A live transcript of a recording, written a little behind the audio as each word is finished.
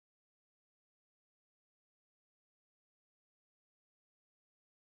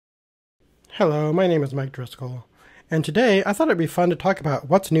Hello, my name is Mike Driscoll, and today I thought it'd be fun to talk about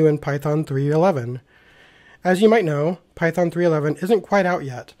what's new in Python 3.11. As you might know, Python 3.11 isn't quite out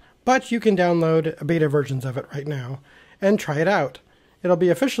yet, but you can download beta versions of it right now and try it out. It'll be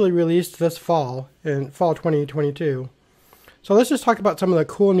officially released this fall, in fall 2022. So let's just talk about some of the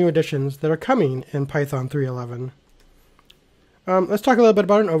cool new additions that are coming in Python 3.11. Let's talk a little bit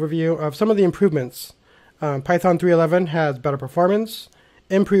about an overview of some of the improvements. Python 3.11 has better performance,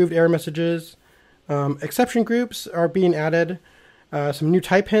 improved error messages, exception groups are being added, some new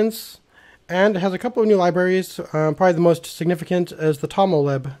type hints, and it has a couple of new libraries. Probably the most significant is the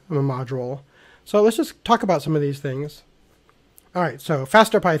tomllib module. So let's just talk about some of these things. Alright, so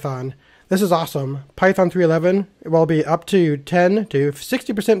faster Python. This is awesome. Python 3.11 will be up to 10 to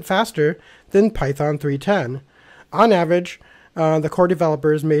 60% faster than Python 3.10. On average, the core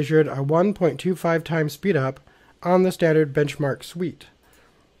developers measured a 1.25 times speed up on the standard benchmark suite.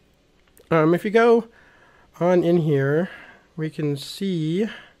 If you go on in here, we can see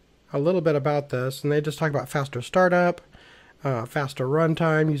a little bit about this, and they just talk about faster startup, faster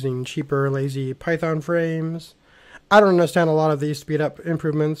runtime using cheaper, lazy Python frames. I don't understand a lot of these speed up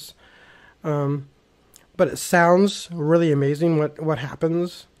improvements, but it sounds really amazing what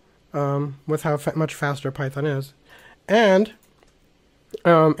happens with how much faster Python is. And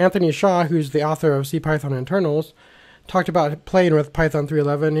Anthony Shaw, who's the author of CPython Internals, talked about playing with Python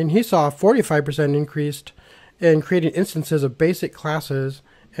 3.11, and he saw a 45% increase in creating instances of basic classes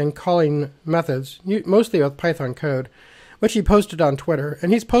and calling methods, mostly with Python code, which he posted on Twitter.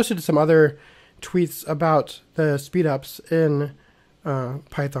 And he's posted some other tweets about the speedups in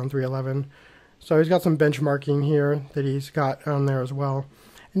Python 3.11. So he's got some benchmarking here that he's got on there as well.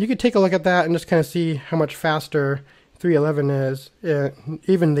 And you could take a look at that and just kind of see how much faster 3.11 is,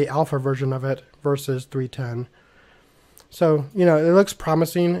 even the alpha version of it versus 3.10. So, you know, it looks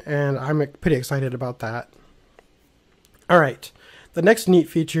promising, and I'm pretty excited about that. All right, the next neat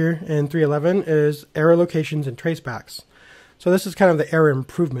feature in 3.11 is error locations and tracebacks. So this is kind of the error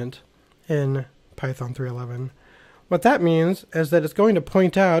improvement in Python 3.11. What that means is that it's going to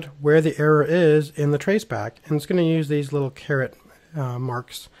point out where the error is in the traceback, and it's going to use these little caret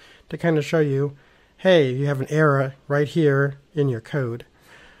marks to kind of show you, hey, you have an error right here in your code.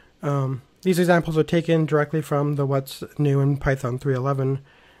 These examples are taken directly from the What's New in Python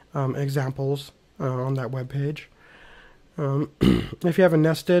 3.11 examples on that web page. If you have a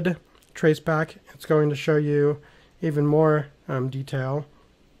nested traceback, it's going to show you even more detail.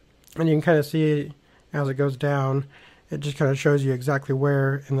 And you can kind of see as it goes down, it just kind of shows you exactly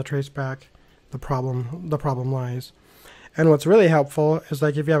where in the traceback the problem lies. And what's really helpful is,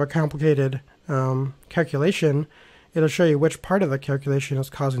 like, if you have a complicated calculation, it'll show you which part of the calculation is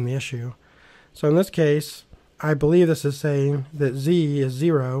causing the issue. So in this case, I believe this is saying that z is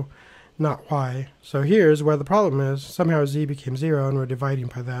 0, not y. So here's where the problem is. Somehow z became 0 and we're dividing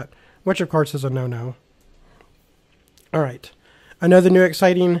by that, which of course is a no-no. Alright, another new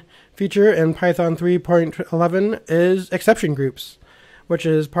exciting feature in Python 3.11 is exception groups, which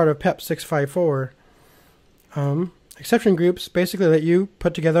is part of PEP 654. Exception groups basically let you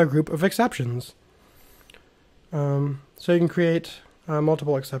put together a group of exceptions. So you can create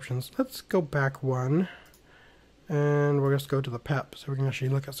multiple exceptions. Let's go back one, and we'll just go to the PEP so we can actually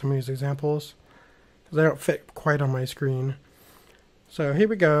look at some of these examples, because they don't fit quite on my screen. So here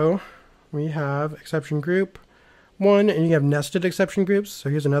we go. We have exception group 1, and you have nested exception groups. So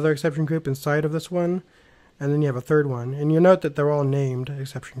here's another exception group inside of this one, and then you have a third one. And you'll note that they're all named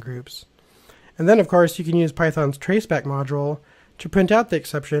exception groups. And then, of course, you can use Python's traceback module to print out the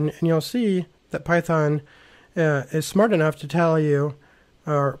exception, and you'll see that Python is smart enough to tell you,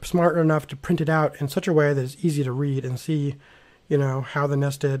 or smart enough to print it out in such a way that it's easy to read and see, you know, how the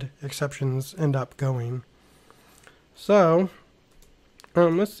nested exceptions end up going. So,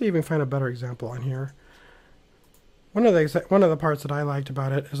 let's see if we can find a better example on here. One of the parts that I liked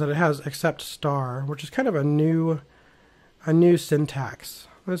about it is that it has AcceptStar, which is kind of a new syntax.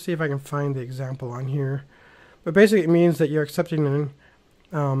 Let's see if I can find the example on here. But basically, it means that you're accepting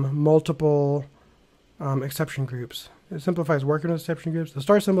multiple exception groups. It simplifies working with exception groups. The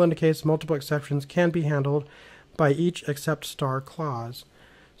star symbol indicates multiple exceptions can be handled by each AcceptStar clause.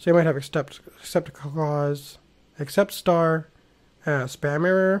 So you might have accept clause, AcceptStar, spam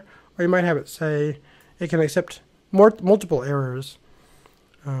error, or you might have it say it can accept multiple errors.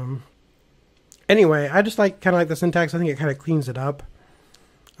 Anyway, I just kind of like the syntax. I think it kind of cleans it up.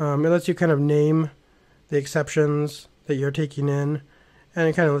 It lets you kind of name the exceptions that you're taking in, and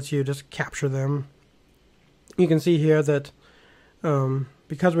it kind of lets you just capture them. You can see here that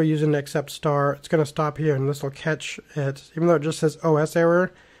because we're using AcceptStar, it's going to stop here, and this will catch it. Even though it just says OS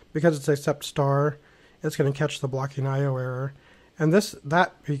error, because it's AcceptStar, it's going to catch the blocking IO error. And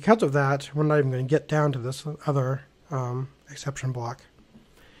because of that, we're not even going to get down to this other exception block.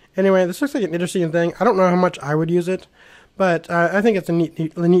 Anyway, this looks like an interesting thing. I don't know how much I would use it, but I think it's a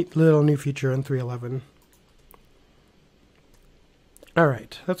neat little new feature in 3.11. All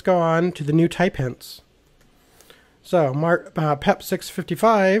right, let's go on to the new type hints. So, PEP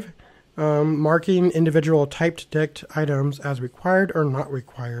 655, marking individual typed dict items as required or not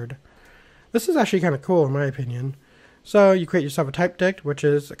required. This is actually kind of cool in my opinion. So you create yourself a type dict, which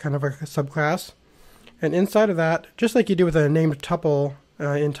is kind of a subclass. And inside of that, just like you do with a named tuple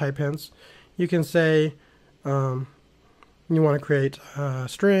in type hints, you can say you want to create a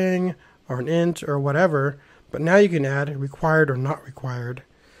string or an int or whatever, but now you can add required or not required.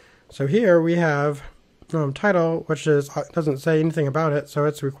 So here we have title, which doesn't say anything about it, so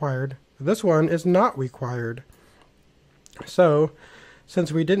it's required. This one is not required. So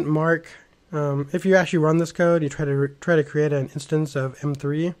since we didn't mark, if you actually run this code, you try to create an instance of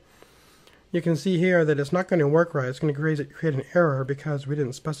M3, you can see here that it's not going to work right. It's going to create an error because we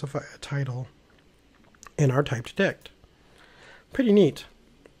didn't specify a title in our typed dict. Pretty neat.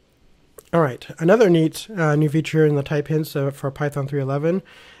 All right, another neat new feature in the type hints for Python 3.11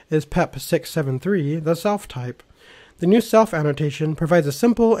 is PEP 673, the SelfType. The new self annotation provides a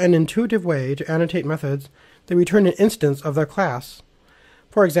simple and intuitive way to annotate methods that return an instance of their class.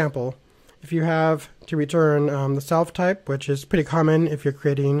 For example, if you have to return the SelfType, which is pretty common if you're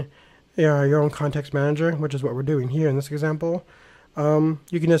creating your own context manager, which is what we're doing here in this example,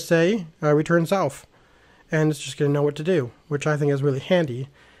 you can just say return self, and it's just going to know what to do, which I think is really handy.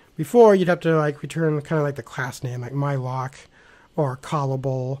 Before, you'd have to return kind of like the class name, like mylock or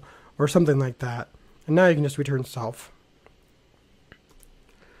callable or something like that. And now you can just return self.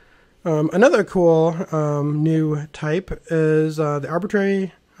 Another cool new type is the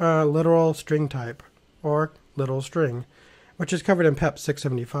arbitrary literal string type, or literal string, which is covered in PEP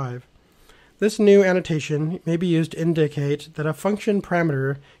 675. This new annotation may be used to indicate that a function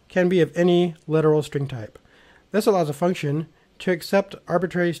parameter can be of any literal string type. This allows a function to accept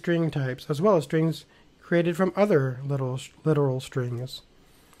arbitrary string types as well as strings created from other literal strings.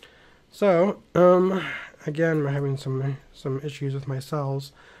 So, again, I'm having some issues with my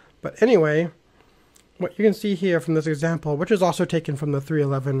cells. But anyway, what you can see here from this example, which is also taken from the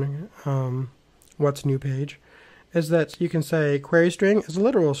 3.11 What's New page, is that you can say query string is a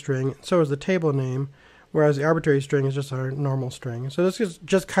literal string, and so is the table name, whereas the arbitrary string is just a normal string. So this is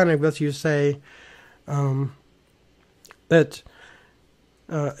just kind of lets you say that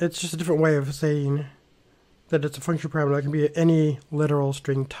it's just a different way of saying that it's a function parameter that can be any literal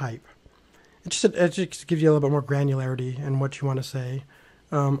string type. It just gives you a little bit more granularity in what you want to say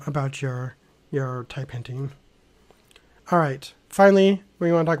about your type hinting. All right, finally,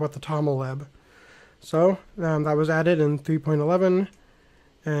 we want to talk about the tomllib. So that was added in 3.11,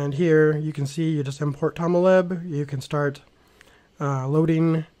 and here you can see you just import tomllib. You can start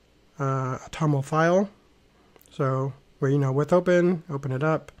loading a toml file. So with open it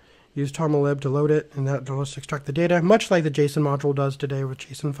up, use tomllib to load it, and that'll just extract the data, much like the JSON module does today with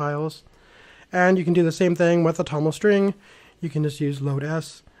JSON files. And you can do the same thing with a toml string. You can just use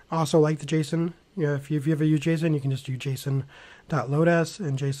loads, also like the JSON. If you've ever used JSON, you can just do JSON.loads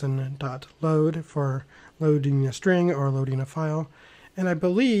and JSON.load for loading a string or loading a file. And I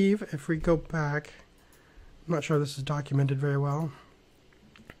believe if we go back, I'm not sure this is documented very well,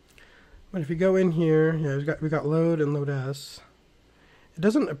 but if you go in here, we got load and loads. It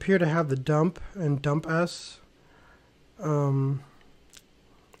doesn't appear to have the dump and dumps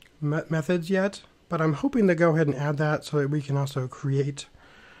methods yet, but I'm hoping to go ahead and add that so that we can also create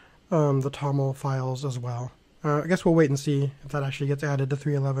the toml files as well. I guess we'll wait and see if that actually gets added to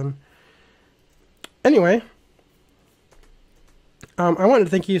 3.11. Anyway, I wanted to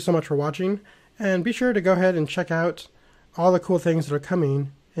thank you so much for watching, and be sure to go ahead and check out all the cool things that are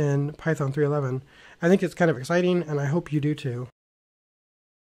coming in Python 3.11. I think it's kind of exciting, and I hope you do too.